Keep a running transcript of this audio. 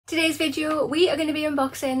Today's video, we are going to be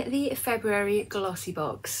unboxing the February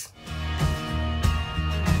GlossyBox.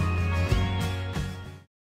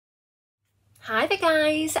 Hi there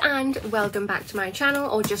guys, and welcome back to my channel,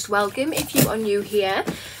 or just welcome if you are new here.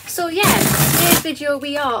 So yeah, today's video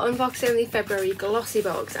we are unboxing the February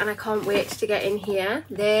GlossyBox, and I can't wait to get in here.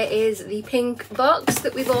 There is the pink box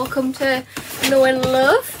that we've all come to know and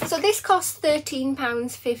love. So this costs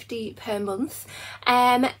 £13.50 per month.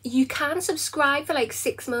 You can subscribe for like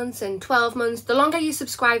 6 months and 12 months. The longer you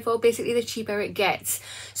subscribe for, basically the cheaper it gets.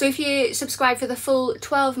 So if you subscribe for the full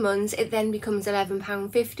 12 months, it then becomes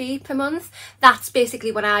 £11.50 per month. That's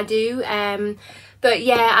basically what I do. But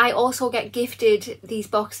yeah, I also get gifted these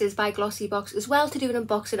boxes by GlossyBox as well to do an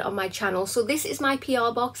unboxing on my channel. So this is my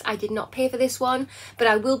PR box. I did not pay for this one, but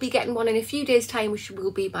I will be getting one in a few days' time, which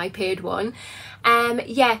will be my paid one.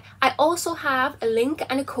 Yeah, I also have a link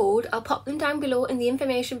and a code. I'll pop them down below in the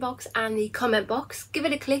information box and the comment box. Give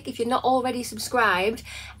it a click if you're not already subscribed,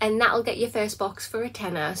 and that'll get your first box for a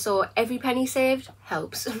tenner. So every penny saved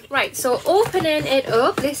helps. Right, so opening it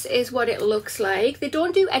up, this is what it looks like. They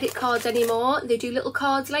don't do edit cards anymore. They do little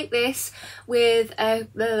cards like this with a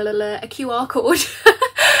QR code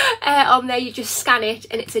on there. You just scan it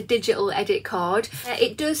and it's a digital edit card.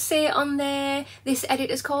 It does say on there, this edit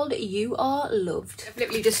is called You Are Loved. I've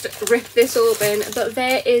literally just ripped this open, but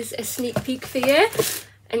there is a sneak peek for you.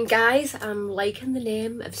 And guys, I'm liking the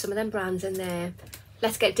name of some of them brands in there.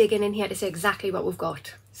 Let's get digging in here to see exactly what we've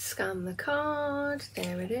got. Scan the card,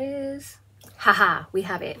 there it is. Haha, we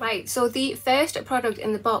have it. Right, so the first product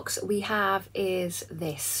in the box we have is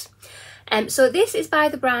this. So this is by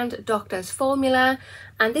the brand Doctor's Formula,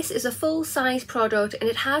 and this is a full-size product, and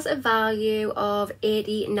it has a value of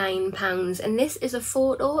 £89, and this is a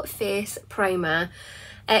photo face primer.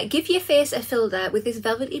 Give your face a filter with this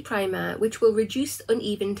velvety primer, which will reduce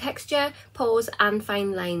uneven texture, pores and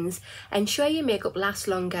fine lines, ensure your makeup lasts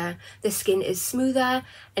longer, the skin is smoother,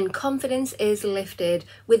 and confidence is lifted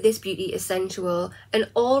with this beauty essential. An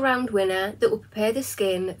all-round winner that will prepare the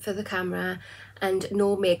skin for the camera and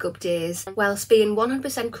no makeup days, whilst being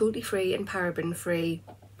 100% cruelty-free and paraben-free.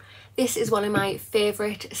 This is one of my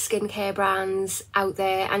favourite skincare brands out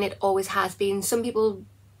there, and it always has been. Some people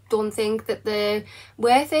don't think that they're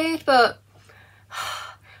worth it, but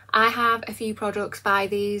I have a few products by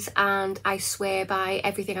these and I swear by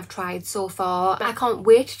everything I've tried so far. I can't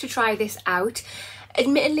wait to try this out.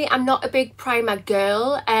 Admittedly, I'm not a big primer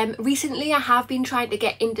girl. Recently I have been trying to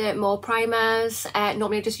get into more primers.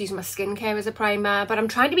 Normally I just use my skincare as a primer, but I'm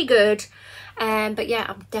trying to be good. But yeah,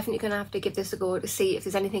 I'm definitely gonna have to give this a go to see if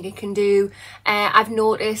there's anything it can do. I've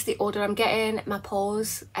noticed the older I'm getting, my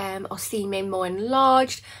pores are seeming more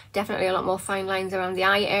enlarged. Definitely a lot more fine lines around the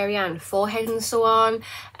eye area and forehead and so on.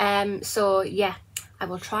 So yeah, I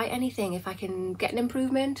will try anything if I can get an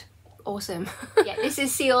improvement. Awesome. Yeah, this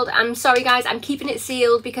is sealed. I'm sorry guys, I'm keeping it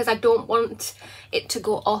sealed because I don't want it to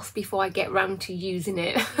go off before I get round to using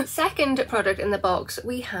it. The second product in the box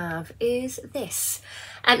we have is this.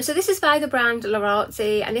 So this is by the brand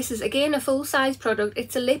Lorazzi, and this is again a full-size product.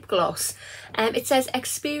 It's a lip gloss. It says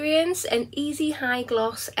experience an easy high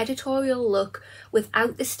gloss editorial look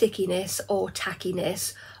without the stickiness or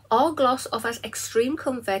tackiness. Our gloss offers extreme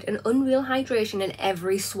comfort and unreal hydration in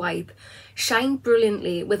every swipe. Shine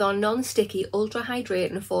brilliantly with our non-sticky ultra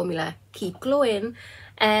hydrating formula. Keep glowing.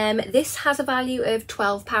 This has a value of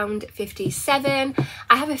 £12.57.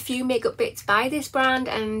 I have a few makeup bits by this brand,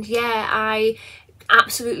 and yeah, I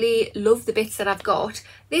absolutely love the bits that I've got.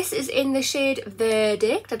 This is in the shade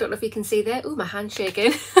Verdict. I don't know if you can see there. Ooh, my hand's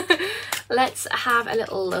shaking. Let's have a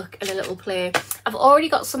little look and a little play. I've already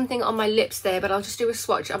got something on my lips there, but I'll just do a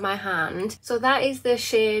swatch on my hand. So that is the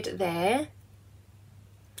shade there.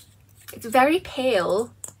 It's very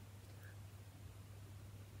pale.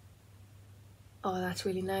 Oh, that's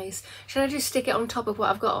really nice. Should I just stick it on top of what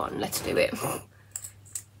I've got on? Let's do it.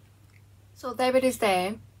 So there it is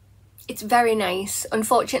there. It's very nice.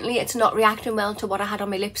 Unfortunately, it's not reacting well to what I had on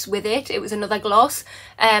my lips with it. It was another gloss.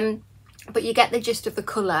 But you get the gist of the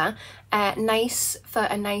colour. Nice for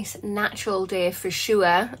a nice natural day for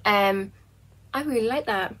sure. I really like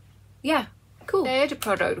that. Yeah, cool. Third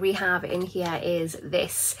product we have in here is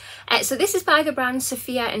this. So this is by the brand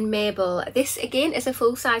Sophia and Mabel. This again is a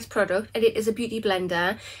full-size product, and it is a beauty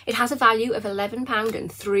blender. It has a value of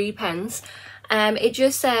 £11.03. It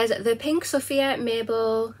just says the pink Sophia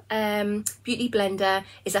Mabel beauty blender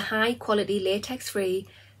is a high quality latex free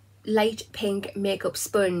light pink makeup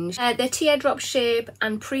sponge. The teardrop shape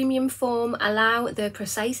and premium foam allow the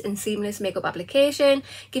precise and seamless makeup application,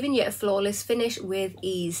 giving you a flawless finish with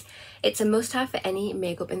ease. It's a must-have for any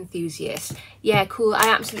makeup enthusiast. Yeah, cool. I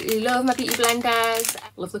absolutely love my beauty blenders.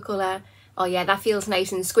 Love the colour. Oh yeah, that feels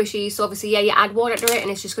nice and squishy. So obviously, yeah, you add water to it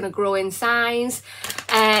and it's just going to grow in size.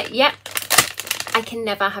 Yep. I can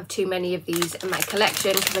never have too many of these in my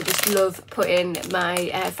collection because I just love putting my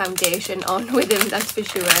foundation on with them, that's for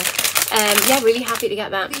sure. Yeah, really happy to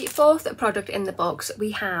get that. The fourth product in the box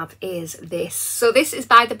we have is this. So this is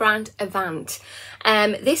by the brand Avant.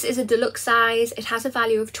 This is a deluxe size. It has a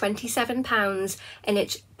value of £27 and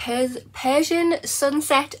it's Persian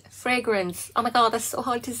Sunset fragrance. Oh my god, that's so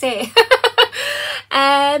hard to say.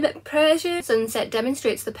 Persian Sunset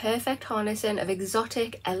demonstrates the perfect harnessing of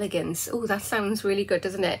exotic elegance. Oh, that sounds really good,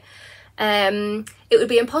 doesn't it? It would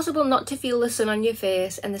be impossible not to feel the sun on your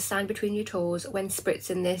face and the sand between your toes when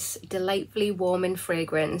spritzing this delightfully warming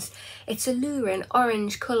fragrance. Its alluring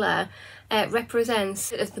orange colour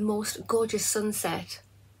represents the most gorgeous sunset.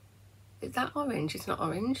 Is that orange? It's not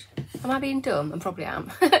orange. Am I being dumb? I probably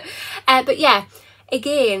am. But yeah.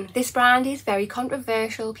 Again, this brand is very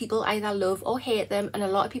controversial. People either love or hate them, and a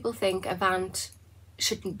lot of people think Avant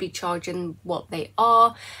shouldn't be charging what they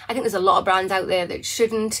are. I think there's a lot of brands out there that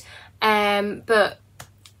shouldn't, but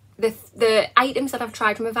the items that I've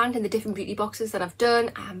tried from Avant and the different beauty boxes that I've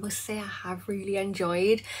done, I must say I have really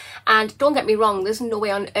enjoyed. And don't get me wrong, there's no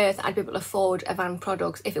way on earth I'd be able to afford Avant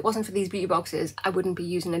products. If it wasn't for these beauty boxes, I wouldn't be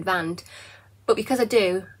using Avant. But because I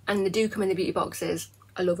do, and they do come in the beauty boxes,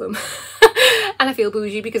 I love them. And I feel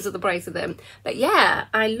bougie because of the price of them. But yeah,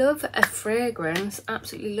 I love a fragrance,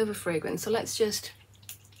 absolutely love a fragrance. So let's just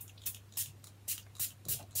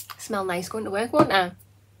smell nice going to work, won't I?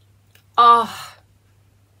 Oh,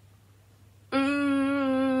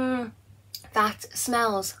 that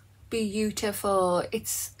smells beautiful.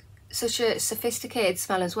 It's such a sophisticated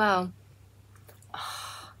smell as well.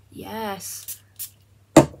 Oh, yes.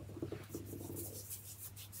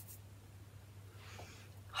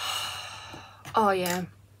 Oh yeah.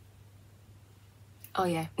 Oh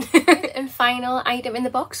yeah. And final item in the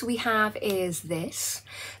box we have is this.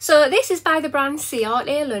 So this is by the brand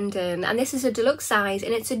Ciate London, and this is a deluxe size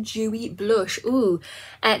and it's a dewy blush. Ooh,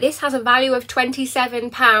 this has a value of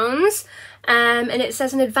 £27, and it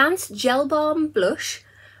says an advanced gel balm blush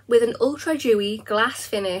with an ultra dewy glass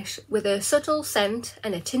finish with a subtle scent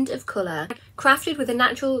and a tint of colour, crafted with a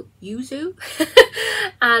natural yuzu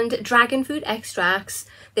and dragon fruit extracts.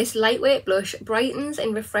 This lightweight blush brightens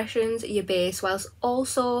and refreshes your base whilst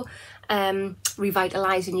also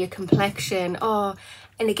revitalising your complexion. Oh,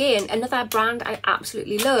 and again, another brand I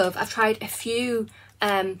absolutely love. I've tried a few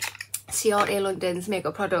Ciate London's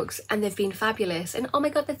makeup products and they've been fabulous. And oh my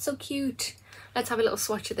god, that's so cute. Let's have a little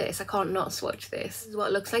swatch of this. I can't not swatch this. This is what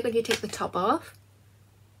it looks like when you take the top off.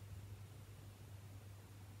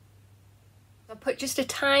 I'll put just a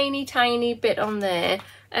tiny bit on there.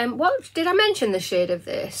 What did I mention the shade of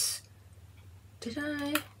this? Did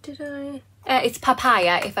I? It's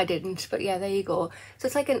papaya if I didn't, but yeah, there you go. So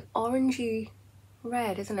it's like an orangey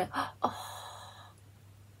red, isn't it?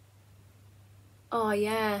 Oh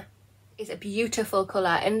yeah, it's a beautiful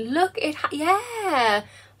colour, and look at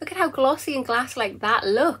look at how glossy and glass like that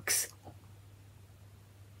looks.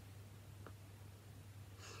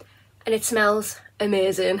 And it smells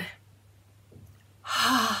amazing.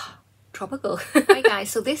 Tropical. Right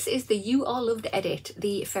guys, so this is the You Are Loved edit,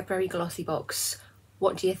 the February Glossy Box.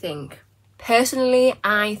 What do you think? Personally,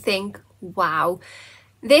 I think wow.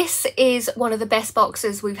 This is one of the best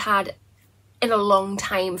boxes we've had in a long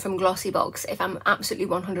time from GlossyBox, if I'm absolutely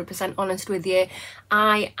 100% honest with you.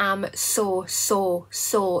 I am so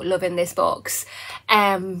loving this box.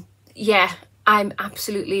 Yeah, I'm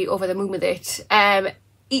absolutely over the moon with it.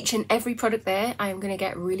 Each and every product there I'm going to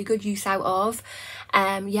get really good use out of.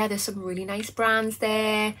 Yeah, there's some really nice brands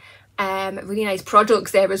there, really nice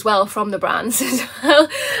products there as well from the brands as well.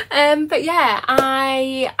 But yeah,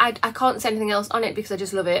 I can't say anything else on it because I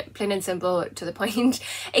just love it, plain and simple, to the point.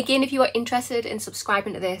 Again, if you are interested in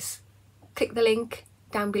subscribing to this, click the link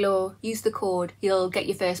down below, use the code, you'll get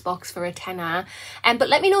your first box for a tenner. But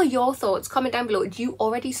let me know your thoughts, comment down below. Do you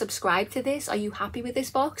already subscribe to this? Are you happy with this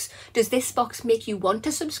box? Does this box make you want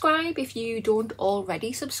to subscribe if you don't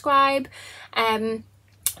already subscribe?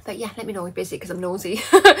 But yeah, let me know, basically, because I'm nosy.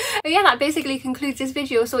 But yeah, that basically concludes this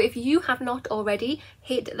video. So if you have not already,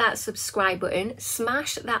 hit that subscribe button,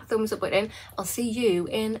 smash that thumbs up button. I'll see you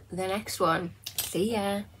in the next one. See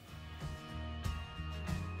ya.